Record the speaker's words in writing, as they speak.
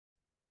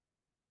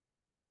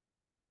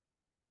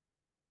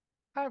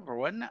Hi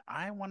everyone.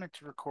 I wanted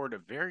to record a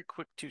very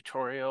quick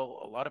tutorial.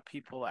 A lot of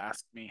people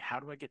ask me, how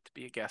do I get to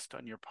be a guest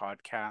on your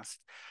podcast?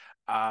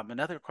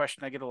 Another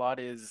question I get a lot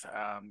is,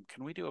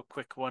 can we do a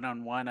quick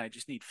one-on-one? I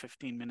just need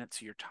 15 minutes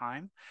of your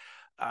time.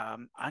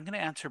 I'm going to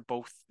answer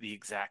both the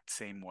exact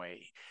same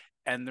way.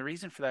 And the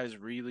reason for that is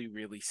really,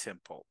 really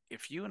simple.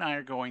 If you and I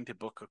are going to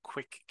book a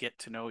quick get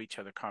to know each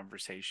other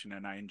conversation,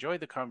 and I enjoy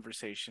the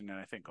conversation, and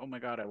I think, oh my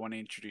God, I want to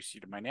introduce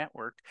you to my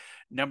network,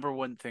 number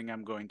one thing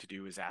I'm going to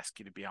do is ask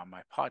you to be on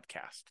my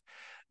podcast.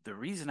 The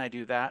reason I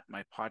do that,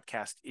 my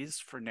podcast is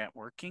for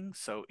networking.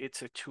 So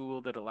it's a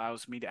tool that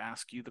allows me to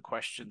ask you the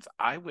questions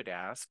I would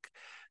ask,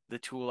 the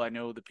tool I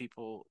know the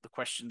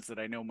questions that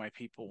I know my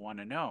people want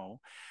to know.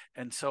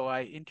 And so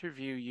I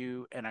interview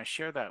you and I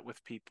share that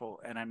with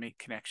people and I make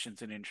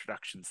connections and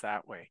introductions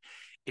that way.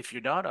 If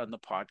you're not on the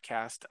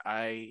podcast,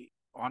 I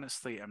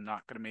honestly am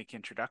not going to make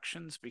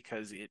introductions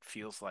because it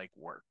feels like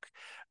work.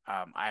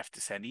 I have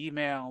to send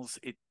emails.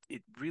 It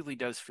really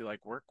does feel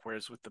like work.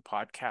 Whereas with the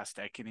podcast,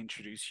 I can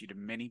introduce you to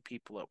many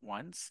people at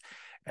once.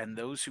 And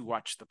those who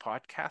watch the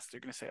podcast,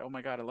 they're going to say, oh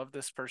my God, I love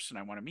this person.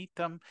 I want to meet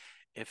them.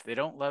 If they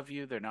don't love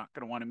you, they're not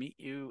going to want to meet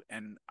you.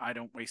 And I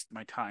don't waste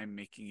my time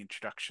making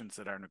introductions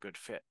that aren't a good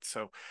fit.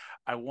 So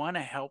I want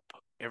to help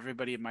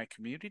everybody in my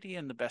community.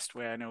 And the best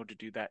way I know to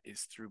do that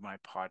is through my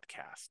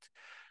podcast.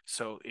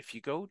 So if you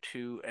go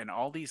to, and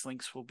all these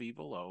links will be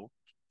below,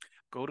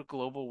 go to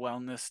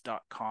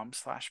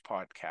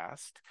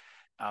globalwellness.com/podcast.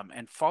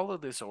 And follow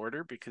this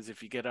order because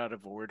if you get out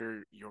of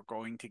order, you're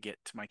going to get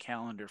to my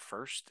calendar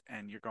first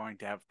and you're going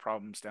to have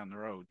problems down the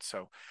road.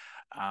 So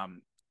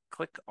um,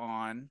 click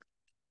on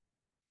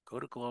go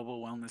to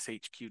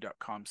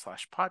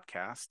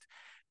globalwellnesshq.com/podcast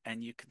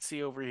and you can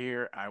see over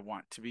here I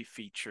want to be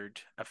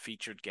a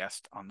featured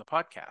guest on the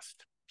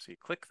podcast. So you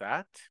click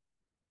that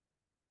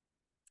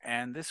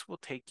and this will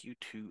take you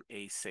to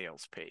a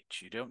sales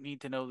page. You don't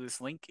need to know this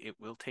link. It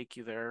will take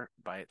you there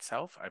by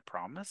itself, I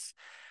promise.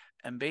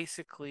 And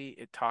basically,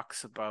 it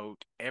talks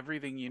about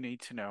everything you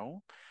need to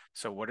know.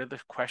 So, what are the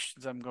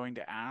questions I'm going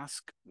to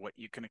ask? What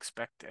you can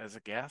expect as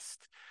a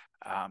guest?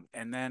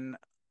 And then,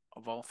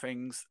 of all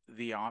things,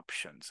 the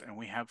options. And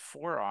we have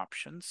four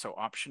options. So,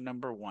 option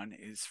number one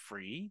is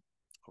free.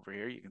 Over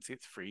here, you can see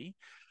it's free.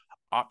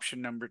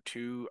 Option number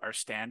two, our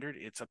standard,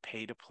 it's a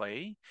pay to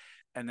play.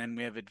 And then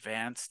we have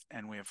advanced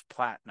and we have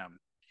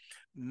platinum.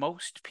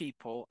 Most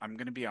people, I'm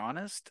going to be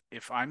honest,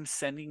 if I'm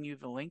sending you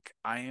the link,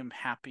 I am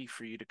happy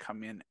for you to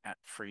come in at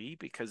free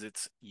because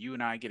it's you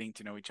and I getting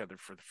to know each other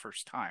for the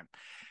first time.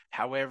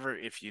 However,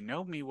 if you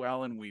know me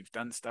well and we've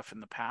done stuff in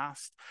the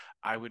past,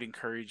 I would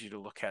encourage you to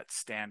look at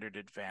standard,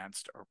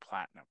 advanced, or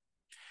platinum.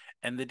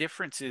 And the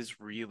difference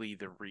is really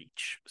the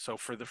reach. So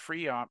for the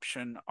free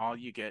option, all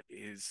you get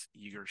is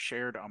you're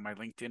shared on my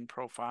LinkedIn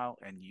profile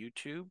and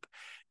YouTube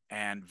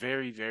and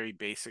very, very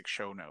basic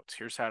show notes.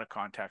 Here's how to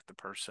contact the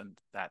person.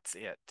 That's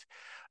it.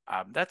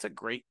 That's a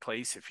great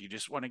place if you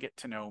just want to get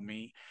to know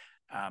me.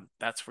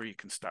 That's where you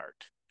can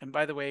start. And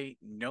by the way,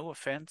 no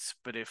offense,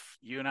 but if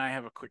you and I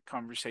have a quick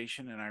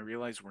conversation and I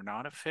realize we're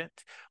not a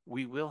fit,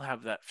 we will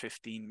have that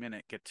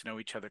 15-minute get to know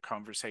each other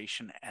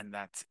conversation, and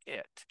that's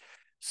it.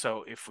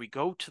 So if we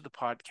go to the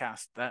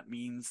podcast, that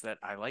means that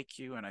I like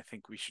you and I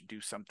think we should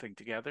do something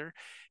together.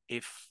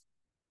 If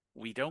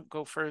we don't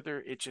go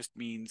further, it just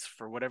means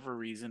for whatever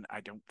reason,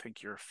 I don't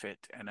think you're a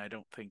fit and I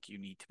don't think you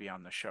need to be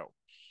on the show.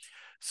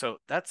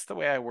 So that's the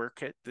way I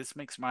work it. This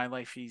makes my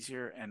life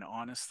easier. And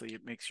honestly,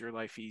 it makes your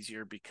life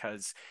easier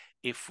because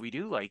if we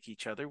do like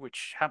each other,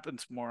 which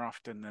happens more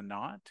often than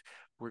not,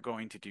 we're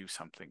going to do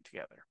something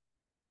together.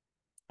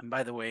 And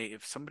by the way,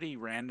 if somebody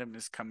random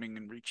is coming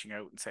and reaching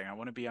out and saying, I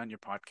want to be on your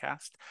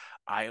podcast,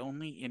 I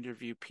only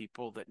interview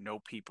people that know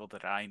people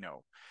that I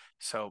know.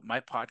 So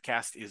my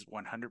podcast is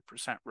 100%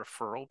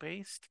 referral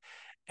based.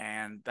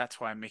 And that's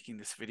why I'm making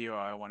this video.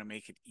 I want to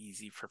make it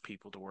easy for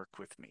people to work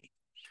with me.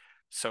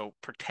 So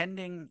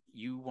pretending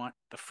you want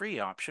the free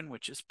option,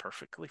 which is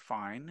perfectly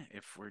fine.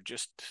 If we're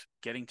just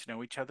getting to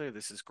know each other,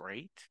 this is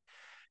great.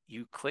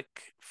 You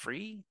click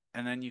free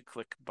and then you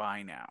click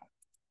buy now.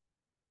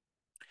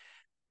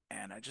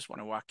 And I just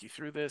want to walk you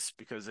through this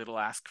because it'll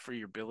ask for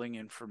your billing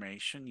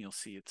information. You'll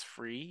see it's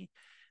free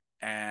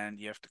and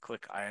you have to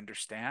click I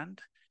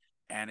understand.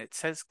 And it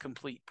says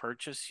complete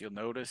purchase. You'll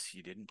notice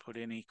you didn't put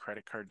any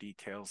credit card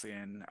details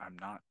in. I'm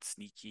not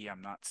sneaky.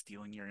 I'm not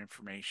stealing your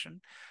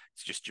information.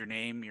 It's just your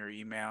name, your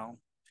email,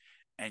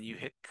 and you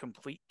hit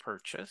complete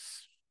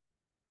purchase.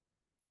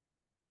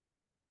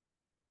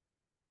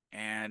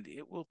 And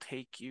it will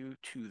take you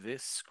to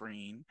this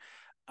screen.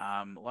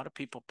 A lot of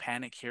people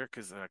panic here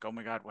because they're like, oh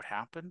my God, what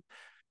happened?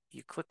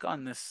 You click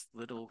on this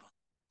little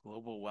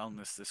global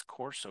wellness, this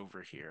course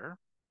over here,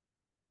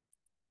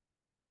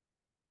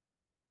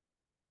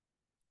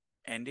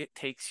 and it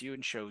takes you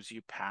and shows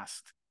you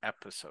past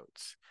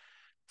episodes.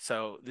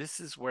 So this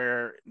is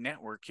where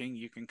networking,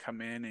 you can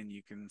come in and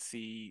you can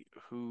see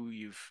who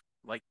you've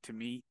liked to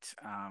meet.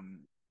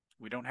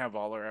 We don't have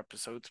all our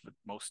episodes, but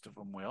most of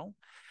them will.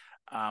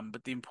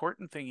 But the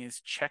important thing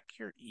is check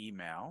your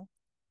email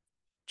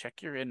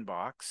check your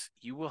inbox.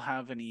 You will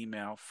have an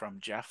email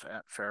from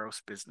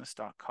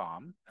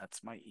jeff@ferrosbusiness.com.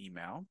 That's my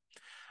email.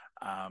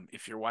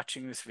 If you're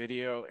watching this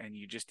video and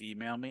you just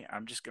email me,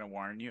 I'm just going to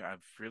warn you, I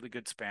have really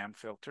good spam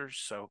filters.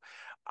 So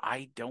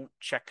I don't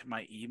check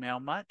my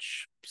email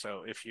much.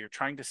 So if you're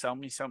trying to sell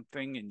me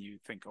something and you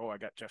think, oh, I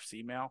got Jeff's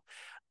email,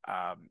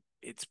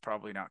 it's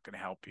probably not going to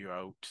help you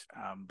out.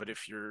 But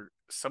if you're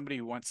somebody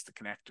who wants to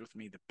connect with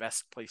me, the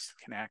best place to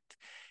connect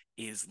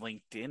is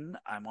LinkedIn.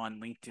 I'm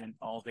on LinkedIn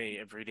all day,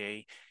 every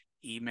day.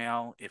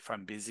 Email, if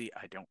I'm busy,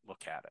 I don't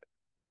look at it.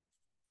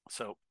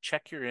 So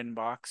check your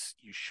inbox.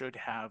 You should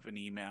have an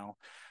email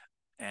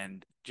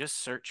and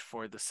just search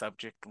for the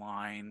subject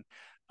line.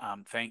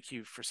 Thank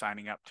you for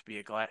signing up to be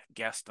a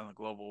guest on the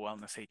Global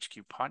Wellness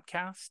HQ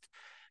podcast.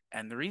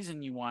 And the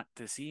reason you want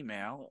this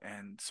email,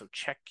 and so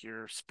check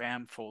your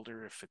spam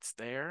folder if it's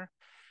there.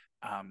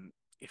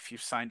 If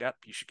you've signed up,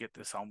 you should get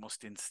this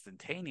almost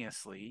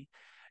instantaneously.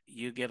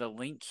 You get a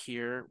link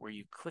here where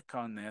you click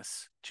on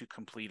this to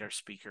complete our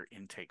speaker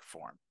intake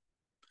form.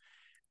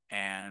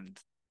 And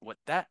what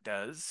that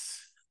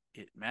does,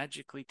 it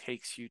magically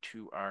takes you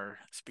to our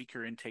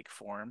speaker intake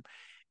form.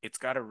 It's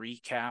got a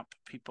recap.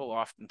 People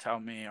often tell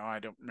me, oh, I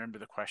don't remember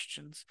the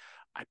questions.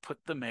 I put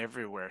them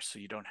everywhere so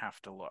you don't have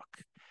to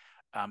look.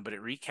 But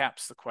it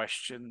recaps the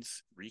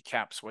questions,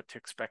 recaps what to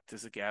expect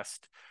as a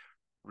guest,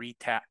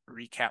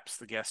 recaps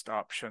the guest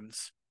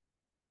options.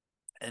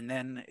 And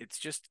then it's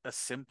just a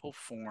simple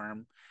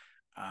form.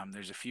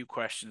 There's a few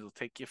questions. It'll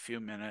take you a few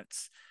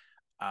minutes.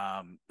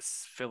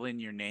 Fill in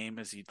your name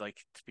as you'd like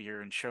it to be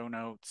here in show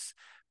notes.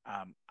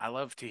 I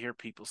love to hear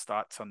people's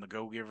thoughts on The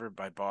Go-Giver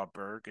by Bob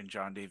Burg and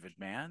John David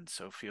Mann,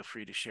 so feel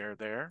free to share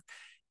there.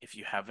 If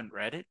you haven't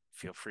read it,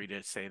 feel free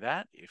to say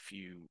that. If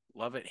you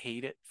love it,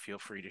 hate it, feel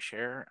free to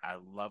share. I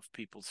love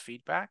people's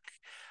feedback.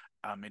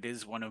 It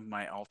is one of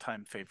my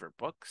all-time favorite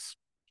books.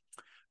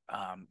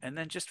 And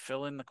then just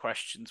fill in the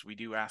questions. We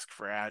do ask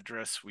for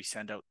address. We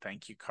send out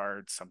thank you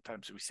cards.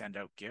 Sometimes we send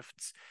out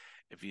gifts.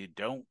 If you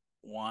don't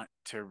want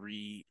to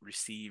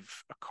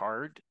receive a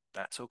card,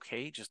 that's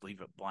okay. Just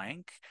leave it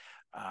blank.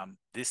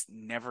 This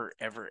never,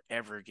 ever,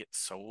 ever gets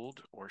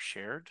sold or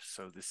shared.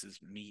 So this is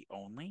me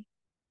only.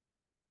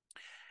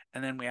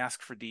 And then we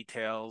ask for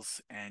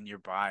details and your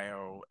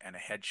bio and a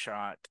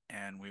headshot,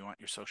 and we want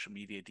your social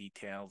media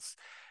details.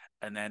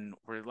 And then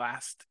we're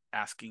last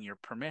asking your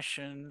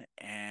permission.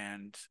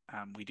 And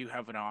we do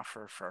have an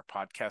offer for our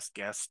podcast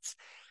guests.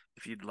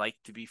 If you'd like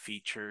to be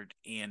featured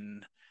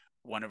in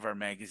one of our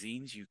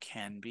magazines, you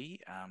can be.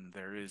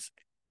 There is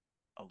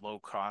a low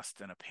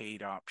cost and a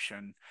paid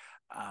option.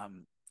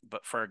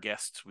 But for our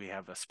guests, we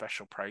have a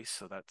special price.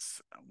 So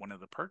that's one of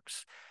the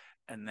perks.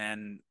 And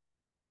then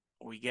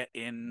we get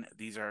in,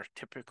 these are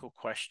typical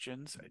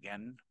questions.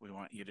 Again, we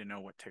want you to know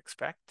what to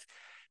expect.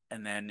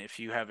 And then if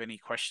you have any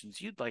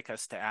questions you'd like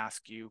us to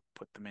ask you,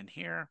 put them in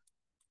here.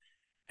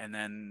 And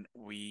then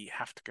we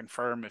have to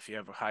confirm if you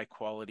have a high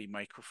quality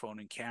microphone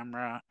and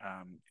camera.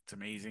 It's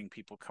amazing.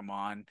 People come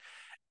on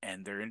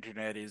and their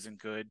internet isn't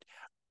good.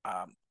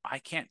 I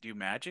can't do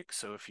magic.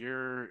 So if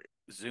your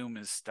Zoom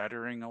is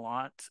stuttering a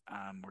lot,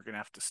 we're going to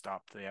have to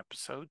stop the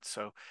episode.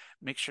 So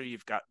make sure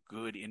you've got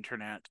good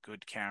internet,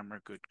 good camera,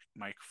 good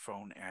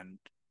microphone, and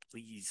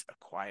please a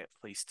quiet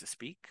place to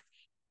speak.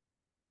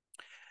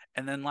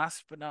 And then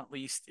last but not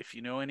least, if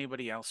you know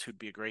anybody else who'd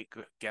be a great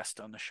guest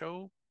on the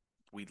show,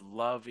 we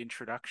love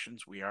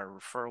introductions. We are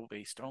referral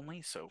based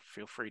only, so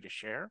feel free to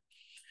share.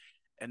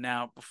 And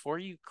now before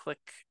you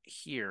click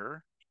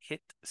here,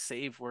 hit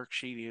save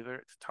worksheet either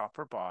at the top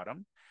or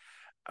bottom.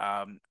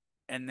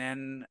 And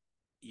then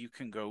you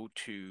can go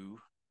to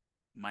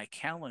my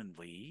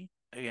Calendly.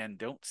 Again,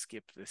 don't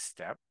skip this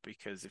step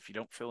because if you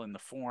don't fill in the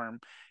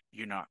form,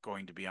 you're not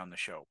going to be on the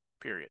show,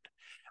 period.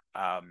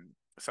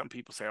 Some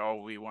people say,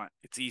 oh,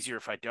 it's easier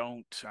if I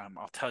don't.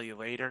 I'll tell you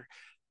later.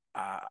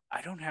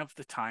 I don't have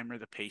the time or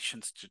the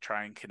patience to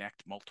try and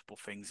connect multiple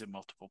things in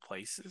multiple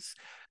places.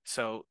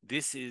 So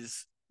this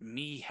is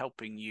me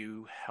helping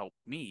you help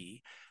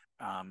me.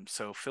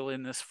 So fill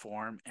in this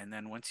form, and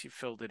then once you've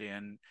filled it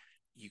in,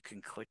 you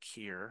can click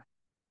here.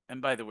 And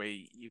by the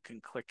way, you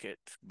can click it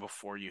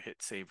before you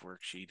hit save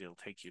worksheet. It'll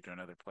take you to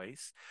another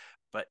place.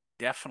 But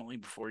definitely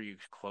before you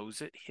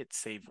close it, hit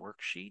save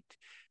worksheet.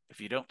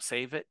 If you don't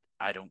save it,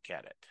 I don't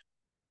get it.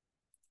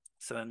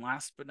 So then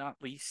last but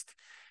not least,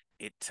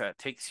 it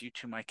takes you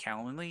to my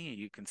Calendly.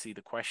 You can see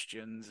the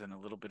questions and a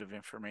little bit of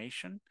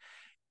information.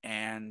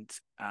 And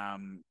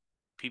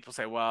people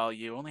say, well,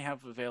 you only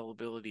have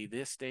availability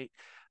this date.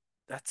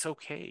 That's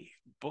okay.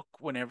 Book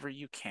whenever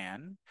you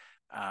can.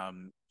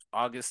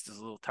 August is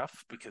a little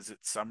tough because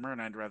it's summer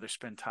and I'd rather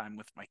spend time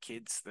with my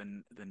kids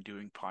than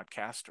doing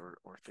podcast or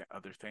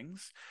other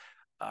things.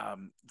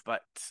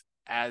 But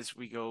as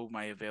we go,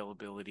 my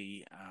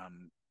availability,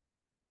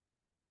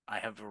 I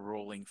have a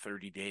rolling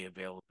 30-day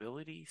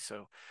availability.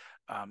 So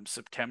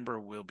September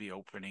will be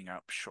opening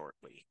up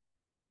shortly.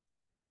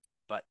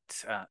 But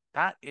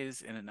that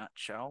is, in a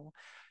nutshell,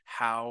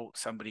 how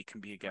somebody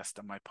can be a guest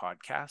on my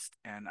podcast.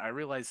 And I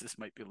realize this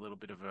might be a little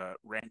bit of a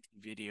ranting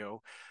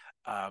video.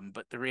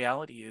 But the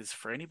reality is,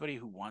 for anybody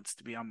who wants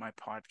to be on my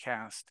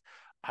podcast,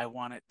 I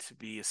want it to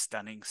be a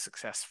stunning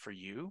success for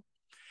you.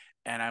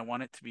 And I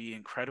want it to be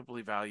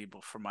incredibly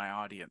valuable for my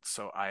audience.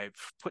 So I've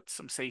put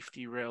some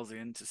safety rails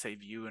in to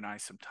save you and I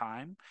some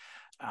time.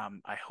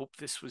 I hope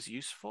this was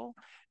useful,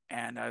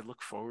 and I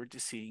look forward to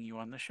seeing you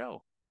on the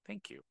show.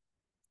 Thank you.